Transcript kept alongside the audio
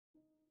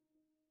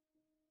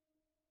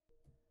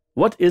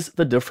What is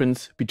the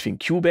difference between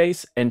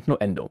Cubase and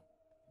Nuendo?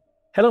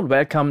 Hello and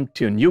welcome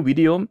to a new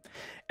video.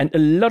 And a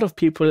lot of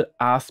people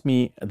ask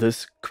me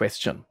this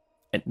question.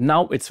 And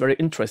now it's very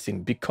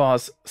interesting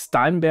because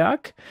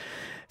Steinberg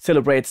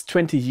celebrates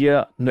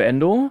 20-year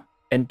Nuendo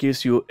and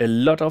gives you a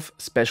lot of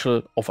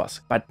special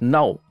offers. But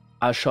now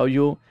I'll show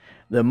you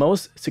the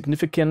most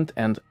significant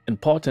and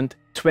important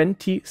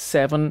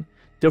 27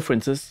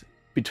 differences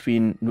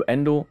between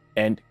Nuendo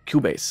and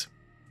Cubase.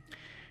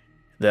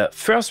 The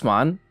first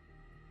one,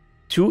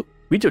 2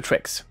 video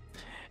tracks.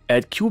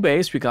 At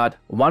Cubase we got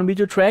 1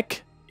 video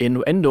track, in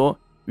Nuendo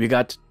we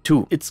got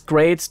 2. It's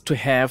great to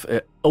have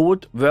an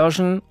old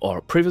version or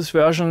previous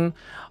version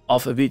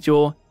of a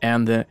video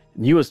and the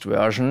newest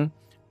version,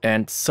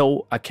 and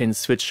so I can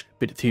switch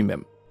between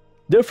them.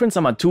 Difference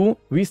number 2,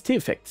 VST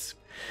effects.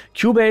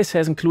 Cubase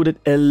has included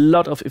a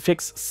lot of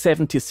effects,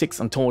 76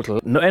 in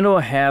total.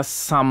 Nuendo has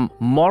some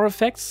more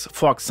effects,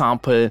 for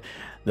example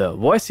the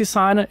voice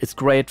designer is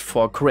great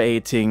for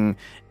creating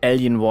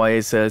alien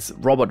voices,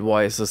 robot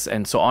voices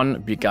and so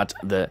on. We got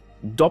the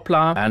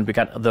Doppler and we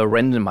got the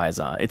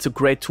randomizer. It's a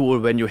great tool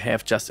when you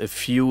have just a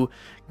few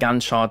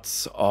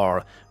gunshots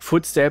or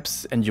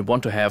footsteps and you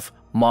want to have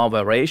more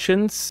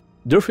variations.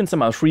 Difference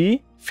number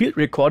 3, field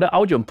recorder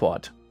audio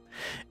import.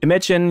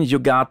 Imagine you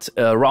got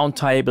a round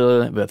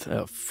table with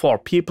 4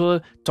 people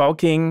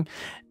talking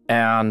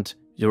and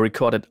you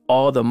recorded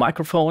all the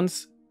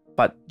microphones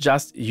but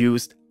just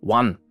used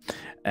one.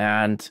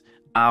 And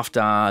after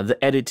the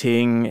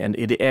editing and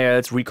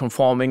EDLs,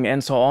 reconforming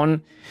and so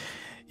on,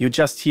 you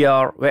just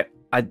hear, well,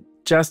 I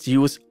just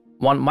use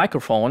one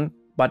microphone,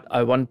 but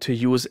I want to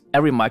use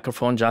every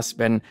microphone just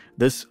when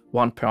this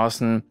one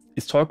person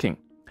is talking.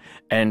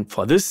 And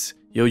for this,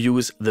 you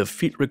use the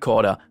field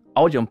recorder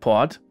audio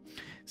import.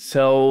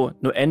 So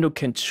Nuendo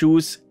can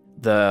choose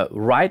the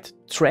right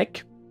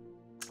track.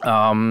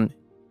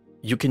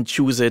 You can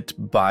choose it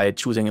by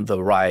choosing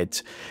the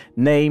right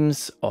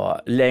names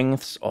or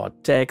lengths or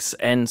tags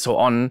and so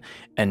on.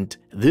 And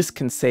this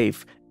can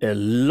save a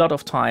lot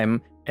of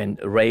time and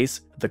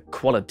raise the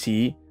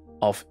quality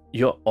of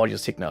your audio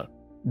signal.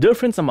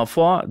 Difference number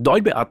 4,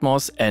 Dolby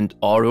Atmos and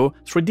Audio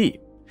 3D.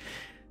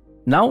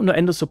 Now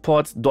Nuendo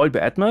supports Dolby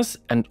Atmos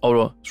and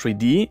Audio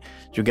 3D.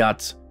 You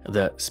got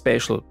the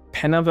spatial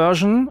panel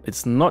version.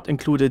 It's not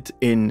included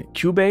in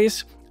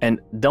Cubase. And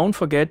don't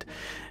forget,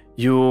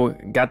 you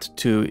got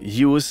to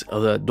use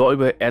the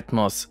Dolby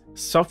Atmos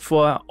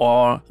software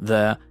or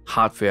the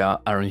hardware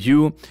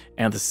RNU,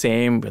 and the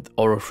same with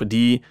Audio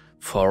 3D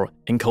for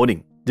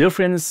encoding.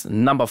 Difference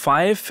number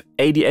 5,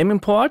 ADM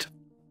import.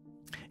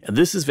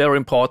 This is very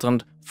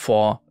important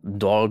for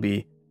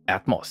Dolby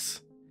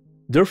Atmos.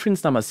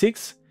 Difference number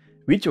 6,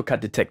 video cut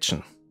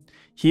detection.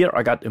 Here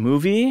I got a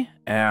movie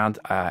and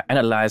I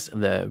analyzed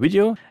the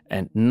video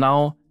and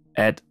now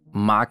add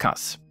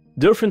markers.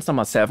 Difference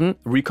number 7,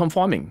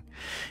 reconforming.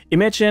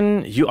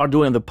 Imagine you are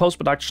doing the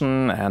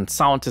post-production and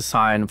sound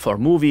design for a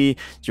movie,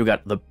 you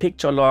got the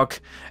picture log,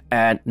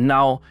 and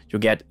now you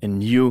get a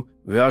new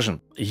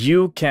version.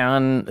 You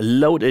can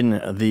load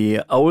in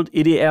the old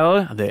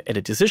EDL, the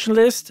edit decision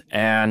list,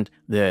 and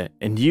the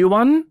new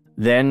one.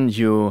 Then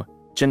you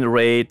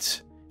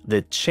generate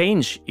the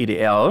change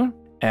EDL,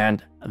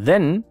 and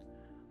then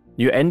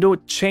Nuendo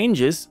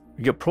changes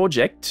your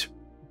project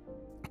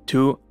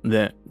to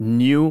the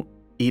new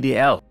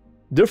EDL.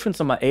 Difference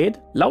number 8,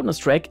 loudness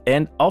track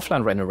and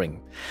offline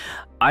rendering.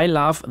 I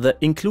love the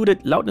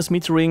included loudness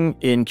metering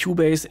in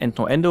Cubase and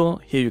Nuendo.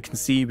 Here you can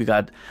see we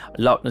got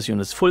loudness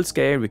units full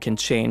scale. We can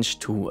change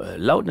to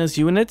loudness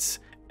units.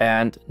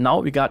 And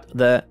now we got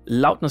the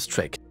loudness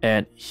track.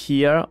 And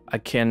here I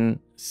can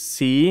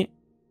see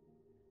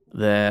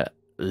the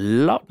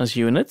loudness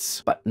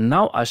units. But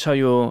now I'll show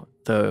you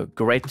the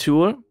great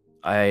tool.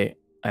 I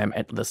am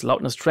at this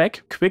loudness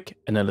track, quick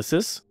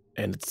analysis,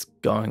 and it's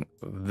going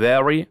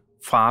very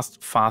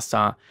fast,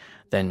 faster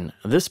than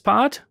this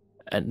part.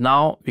 And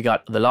now we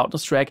got the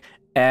loudness track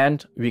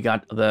and we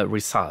got the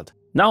result.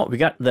 Now we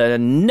got the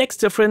next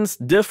difference.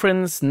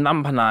 Difference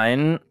number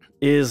 9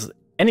 is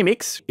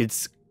Animix.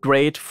 It's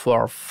great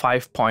for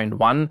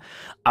 5.1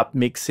 up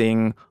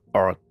mixing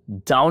or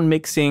down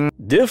mixing.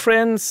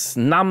 Difference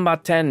number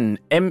 10,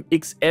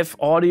 MXF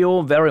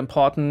audio, very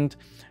important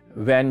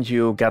when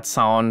you get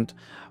sound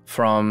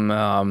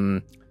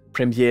from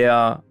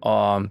Premiere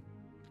or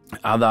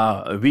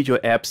other video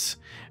apps,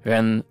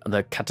 when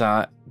the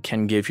cutter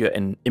can give you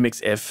an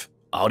MXF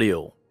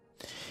audio.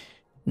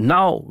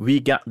 Now we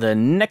got the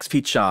next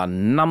feature,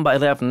 number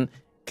 11,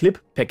 clip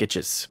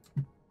packages.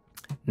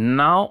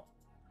 Now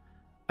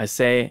I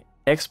say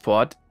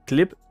export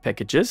clip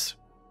packages.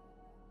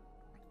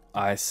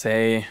 I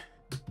say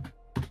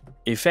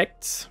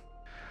effects.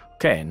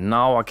 Okay,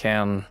 now I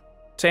can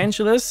change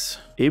this,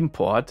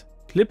 import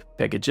clip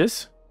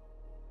packages.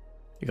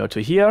 You go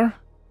to here.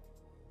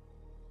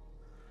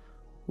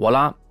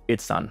 Voila,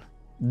 it's done.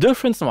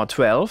 Difference number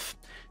 12,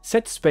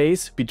 set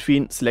space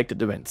between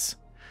selected events.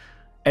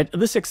 At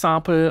this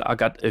example, I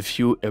got a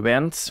few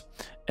events,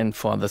 and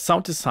for the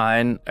sound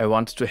design, I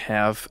want to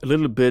have a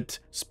little bit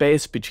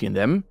space between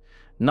them.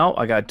 Now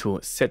I got to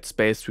set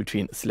space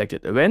between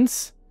selected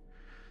events,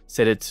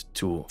 set it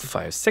to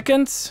 5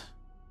 seconds.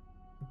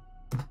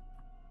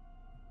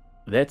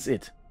 That's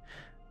it.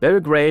 Very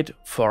great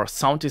for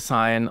sound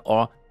design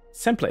or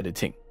sample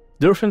editing.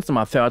 Difference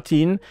number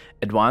 13,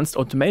 advanced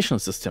automation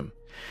system.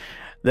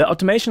 The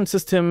automation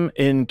system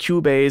in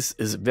Cubase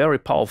is very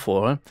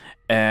powerful,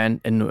 and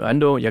in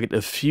Nuendo you get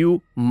a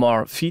few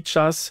more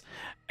features,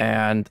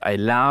 and I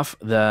love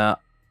the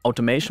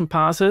automation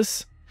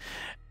passes,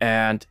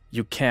 and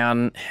you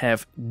can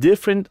have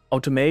different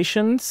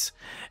automations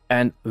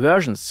and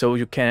versions. So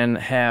you can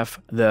have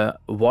the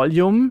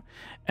volume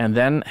and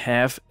then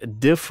have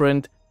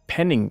different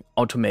panning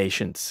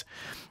automations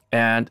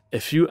and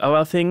a few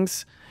other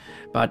things,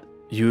 but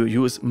you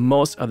use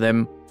most of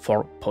them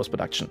for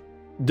post-production.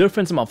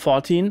 Difference number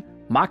 14,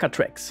 marker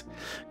tracks.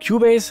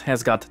 Cubase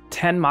has got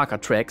 10 marker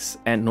tracks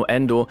and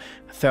Nuendo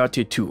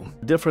 32.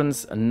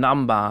 Difference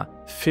number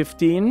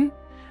 15,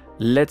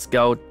 let's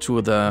go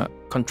to the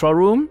control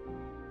room.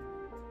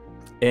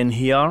 In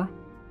here,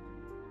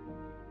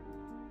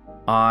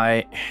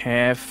 I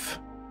have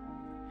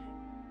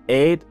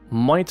 8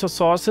 monitor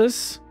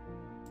sources.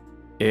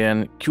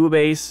 In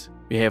Cubase,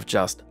 we have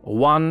just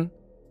 1,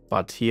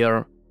 but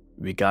here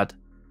we got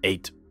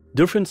 8.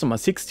 Difference number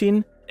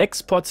 16,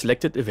 export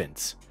selected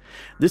events.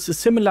 This is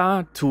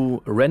similar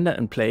to render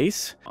in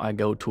place. I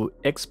go to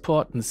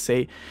export and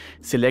say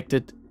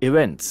selected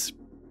events.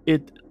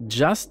 It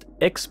just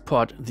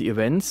export the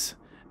events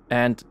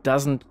and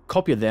doesn't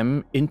copy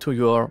them into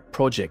your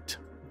project.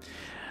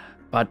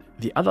 But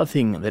the other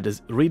thing that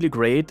is really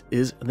great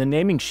is the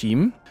naming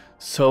scheme.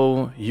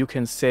 So you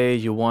can say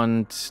you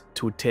want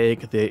to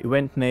take the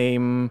event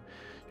name,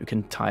 you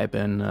can type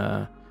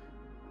in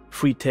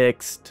free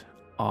text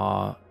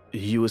or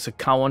use a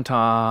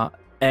counter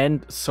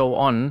and so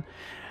on.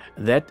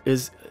 That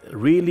is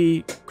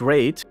really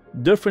great.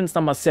 Difference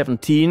number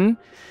 17,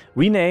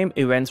 rename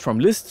events from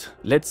list.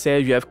 Let's say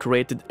you have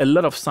created a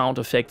lot of sound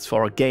effects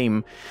for a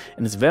game,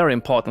 and it's very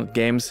important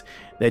games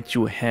that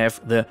you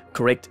have the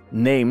correct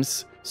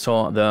names,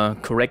 so the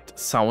correct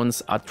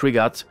sounds are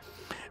triggered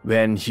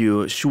when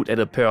you shoot at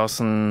a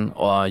person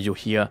or you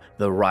hear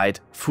the right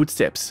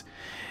footsteps.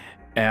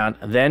 And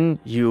then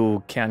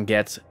you can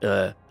get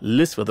a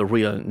list with the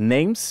real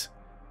names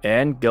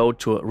and go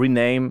to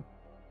rename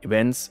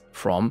events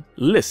from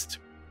list.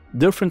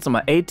 Difference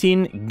number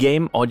 18,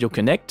 Game Audio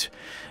Connect.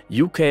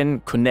 You can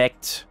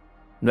connect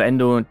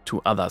Nuendo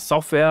to other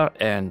software,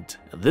 and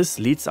this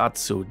leads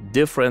us to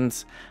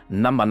difference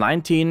number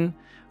 19,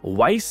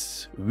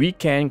 Wise. We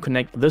can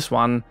connect this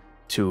one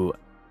to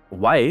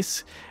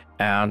Wise,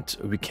 and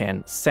we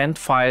can send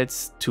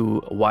files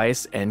to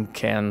Wise and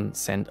can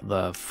send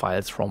the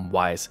files from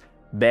Wise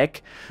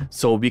back.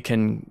 So we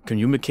can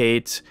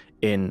communicate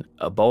in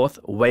both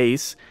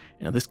ways,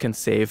 and this can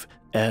save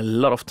a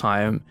lot of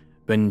time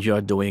when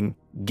you're doing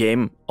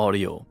game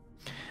audio.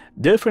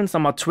 Difference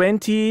number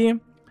 20,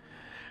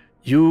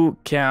 you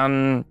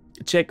can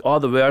check all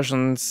the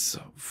versions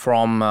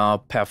from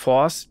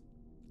Perforce.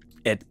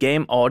 At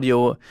game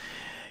audio,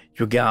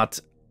 you got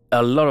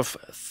a lot of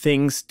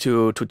things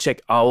to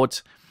check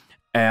out,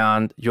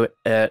 and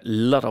a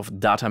lot of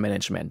data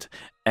management.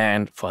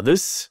 And for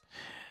this,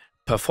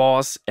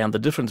 Perforce and the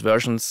different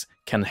versions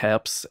can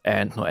help,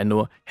 and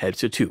Nuendo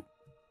helps you too.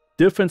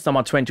 Difference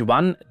number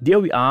 21,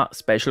 DOER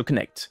Spatial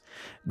Connect.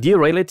 Dear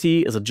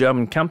Reality is a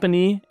German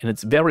company, and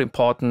it's very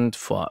important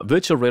for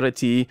virtual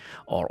reality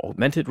or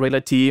augmented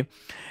reality.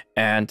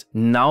 And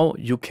now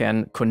you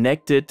can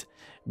connect it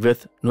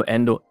with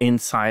Nuendo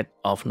inside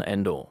of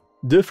Nuendo.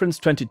 Difference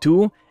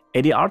 22,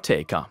 ADR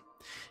Taker.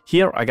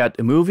 Here I got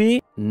a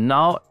movie.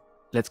 Now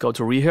let's go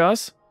to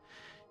rehearse.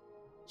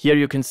 Here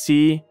you can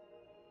see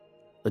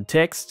the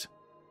text,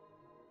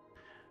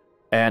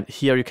 and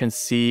here you can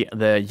see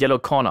the yellow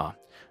corner.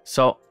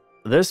 So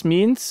this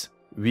means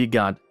we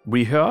got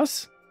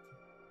rehearse.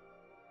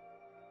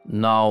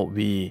 Now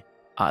we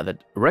are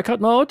at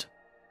record mode,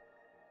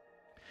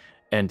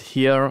 and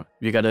here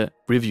we got a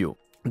review.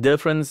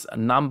 Difference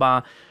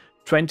number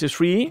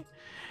 23,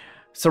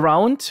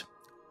 surround.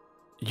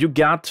 You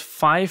got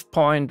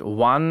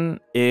 5.1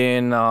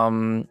 in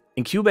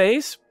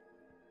Cubase,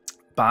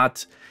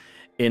 but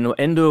in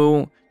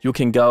Nuendo you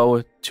can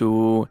go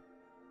to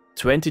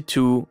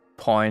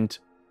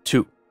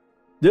 22.2.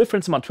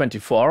 Difference number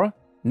 24,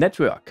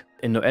 network.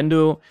 In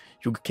Nuendo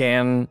you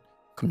can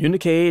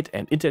communicate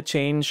and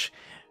interchange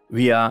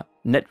via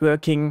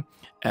networking,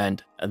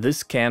 and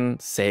this can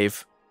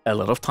save a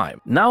lot of time.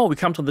 Now we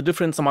come to the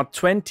difference number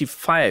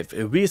 25,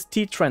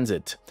 VST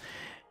transit.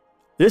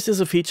 This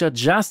is a feature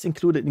just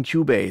included in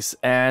Cubase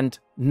and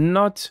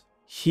not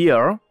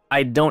here.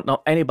 I don't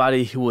know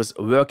anybody who is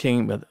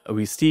working with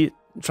VST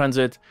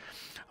transit.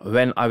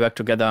 When I work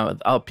together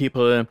with our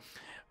people,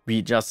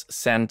 we just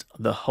send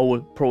the whole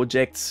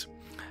projects,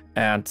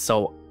 and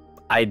so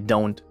I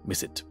don't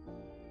miss it.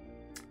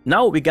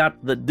 Now we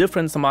got the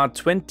difference number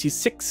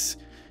 26,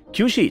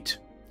 Cue Sheet.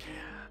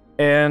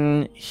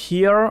 And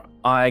here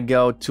I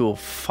go to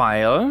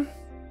File,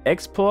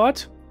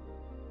 Export,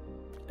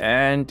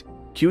 and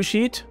Cue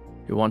Sheet.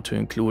 You want to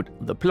include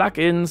the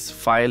plugins,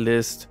 file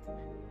list,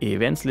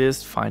 events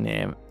list, file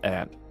name,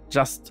 and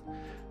just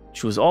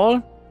choose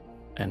all.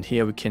 And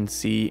here we can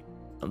see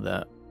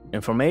the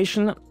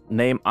information,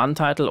 name,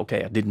 untitled.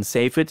 Okay, I didn't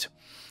save it.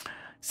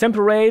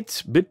 Sample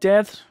rate, bit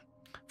depth,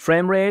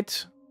 frame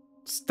rate,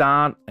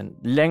 start and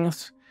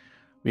length.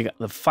 We got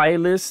the file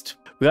list.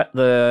 We got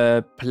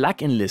the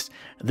plugin list.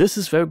 This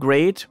is very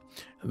great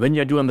when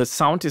you're doing the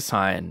sound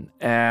design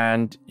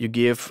and you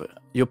give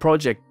your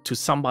project to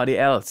somebody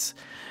else.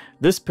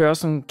 This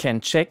person can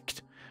check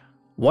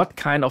what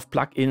kind of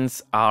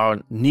plugins are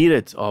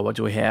needed or what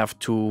you have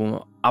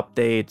to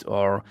update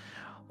or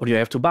what you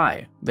have to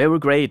buy. Very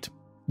great.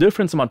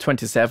 Difference number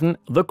 27,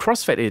 the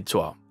crossfade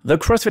editor. The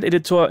crossfade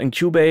editor in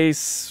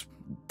Cubase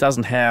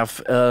doesn't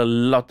have a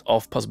lot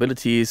of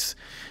possibilities.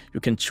 You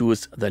can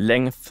choose the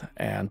length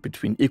and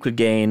between equal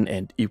gain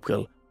and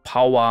equal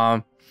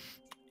power.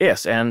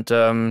 Yes, and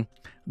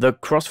the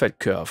crossfade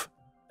curve.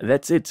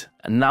 That's it.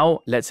 And now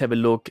let's have a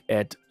look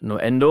at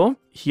Nuendo.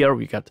 Here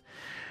we got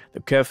the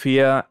curve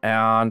here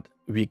and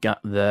we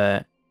got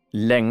the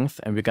length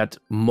and we got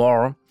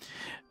more.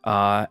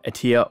 At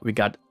here we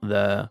got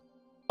the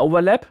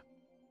overlap.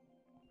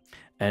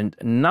 And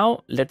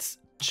now let's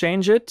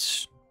change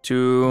it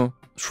to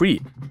 3.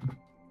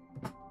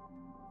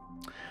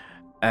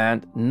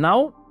 And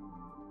now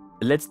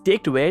let's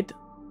deactivate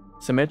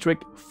symmetric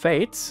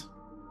fades.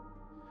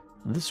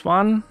 This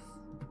one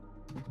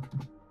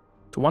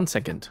to 1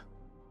 second.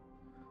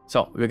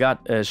 So we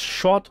got a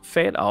short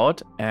fade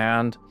out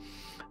and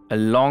a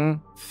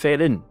long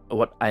fade in.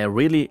 What I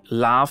really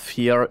love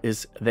here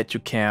is that you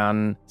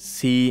can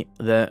see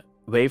the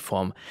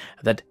waveform.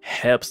 That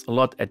helps a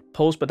lot at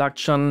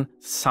post-production,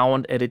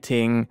 sound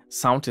editing,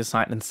 sound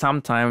design, and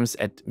sometimes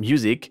at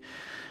music.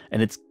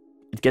 And it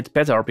gets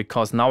better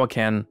because now I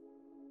can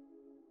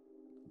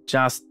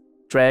just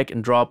drag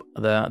and drop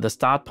the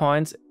start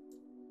points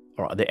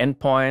or the end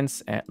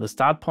points and the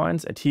start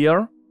points at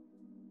here,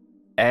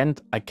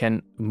 and I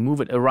can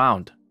move it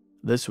around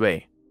this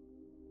way.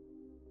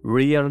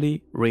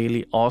 Really,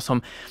 really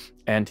awesome.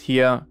 And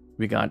here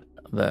we got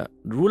the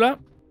ruler.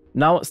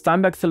 Now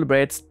Steinberg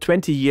celebrates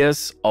 20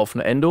 years of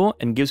Nuendo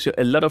and gives you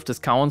a lot of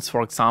discounts.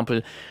 For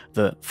example,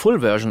 the full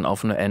version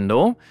of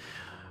Nuendo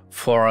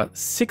for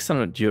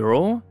 600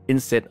 euro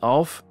instead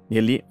of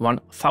nearly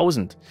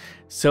 1000.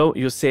 So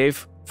you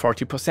save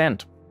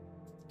 40%.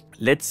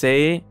 Let's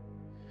say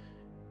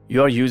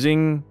you're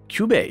using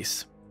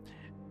Cubase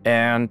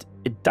and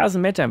it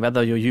doesn't matter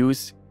whether you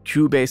use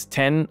Cubase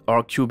 10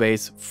 or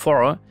Cubase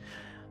 4,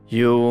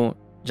 you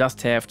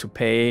just have to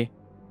pay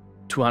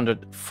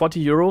 240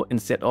 euro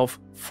instead of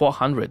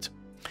 400.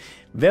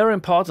 Very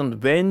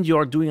important when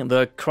you're doing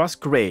the cross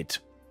grade,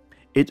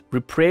 it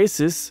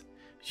replaces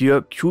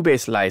your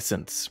Cubase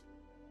license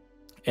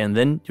and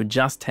then you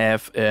just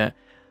have a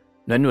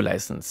Nuendo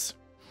license.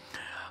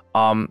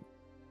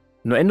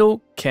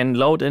 Nuendo can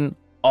load in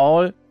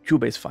all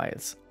Cubase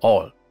files,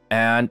 all.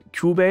 And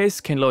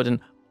Cubase can load in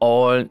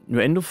all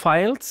Nuendo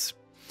files,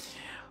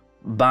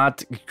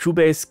 but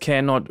Cubase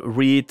cannot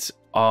read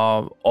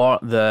all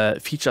the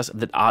features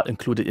that are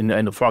included in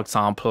Nuendo. For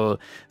example,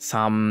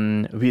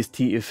 some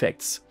VST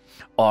effects,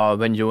 or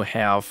when you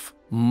have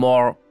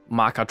more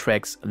marker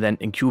tracks than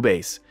in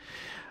Cubase.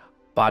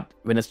 But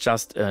when it's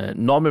just a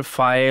normal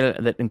file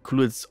that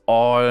includes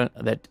all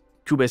that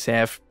Cubase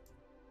have,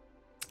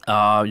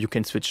 you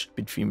can switch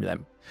between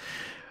them.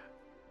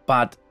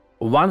 But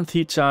one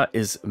feature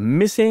is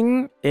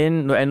missing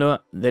in Nuendo,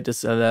 that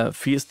is the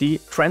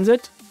VST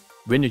transit.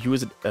 When you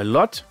use it a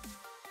lot,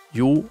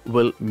 you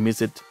will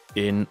miss it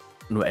in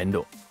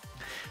Nuendo.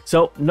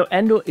 So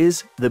Nuendo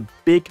is the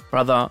big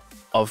brother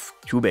of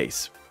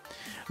Cubase.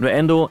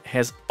 Nuendo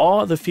has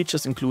all the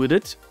features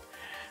included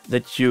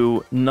that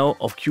you know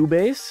of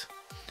Cubase.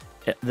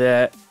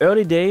 The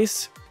early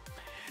days,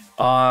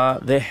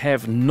 they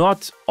have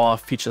not all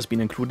features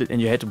been included and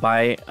you had to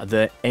buy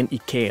the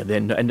NEK, the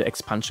Nuendo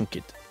expansion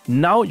kit.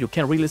 Now you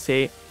can really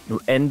say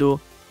Nuendo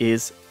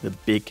is the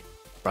big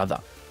brother.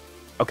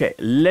 Okay,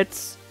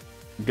 let's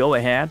go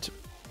ahead.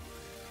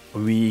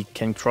 We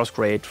can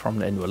cross-grade from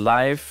Nuendo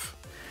Live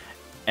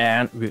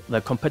and with the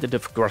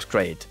competitive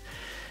cross-grade.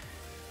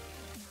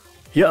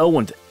 Here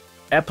owned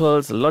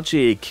Apple's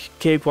Logic,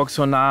 Cakewalk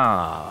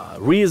Sonar,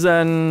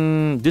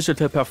 Reason,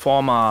 Digital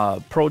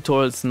Performer, Pro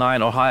Tools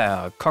 9 or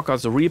higher,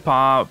 Cocker's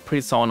Reaper,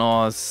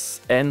 PreSonus,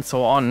 and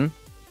so on.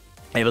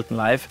 Ableton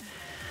Live.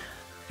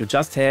 You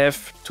just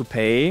have to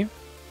pay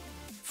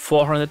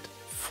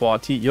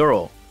 440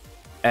 euro.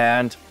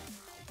 And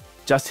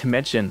just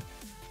imagine,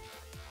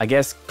 I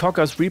guess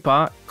Cocker's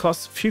Reaper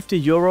costs 50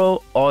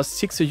 euro or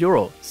 60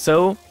 euro.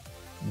 So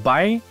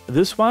buy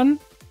this one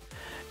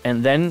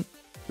and then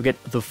you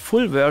get the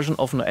full version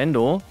of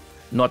Nuendo,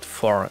 not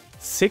for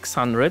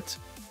 600,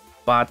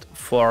 but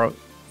for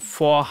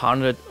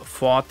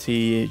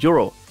 440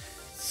 euro.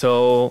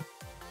 So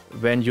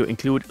when you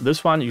include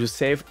this one, you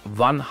save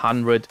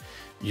 100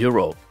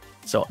 euro.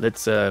 So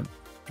that's a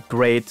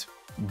great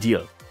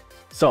deal.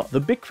 So the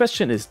big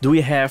question is, do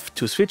we have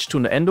to switch to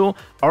Nuendo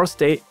or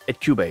stay at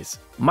Cubase?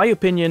 My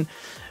opinion,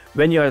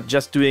 when you're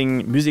just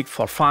doing music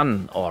for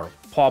fun or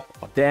pop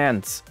or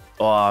dance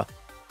or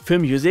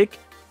film music,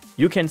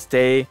 you can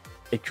stay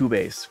at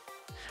Cubase.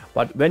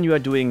 But when you are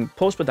doing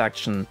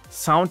post-production,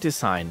 sound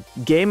design,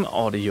 game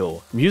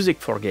audio, music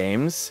for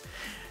games,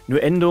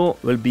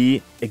 Nuendo will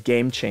be a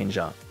game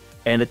changer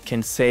and it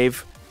can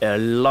save a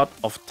lot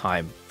of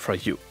time for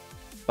you.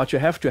 But you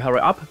have to hurry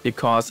up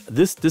because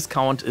this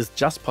discount is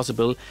just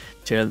possible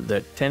till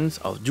the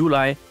 10th of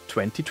July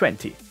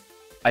 2020.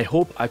 I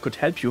hope I could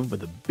help you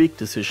with a big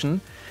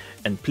decision,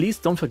 and please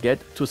don't forget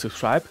to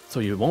subscribe so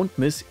you won't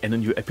miss any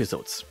new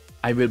episodes.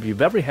 I will be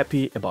very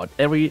happy about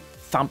every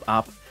thumb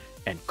up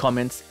and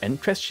comments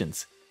and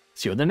questions.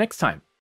 See you the next time.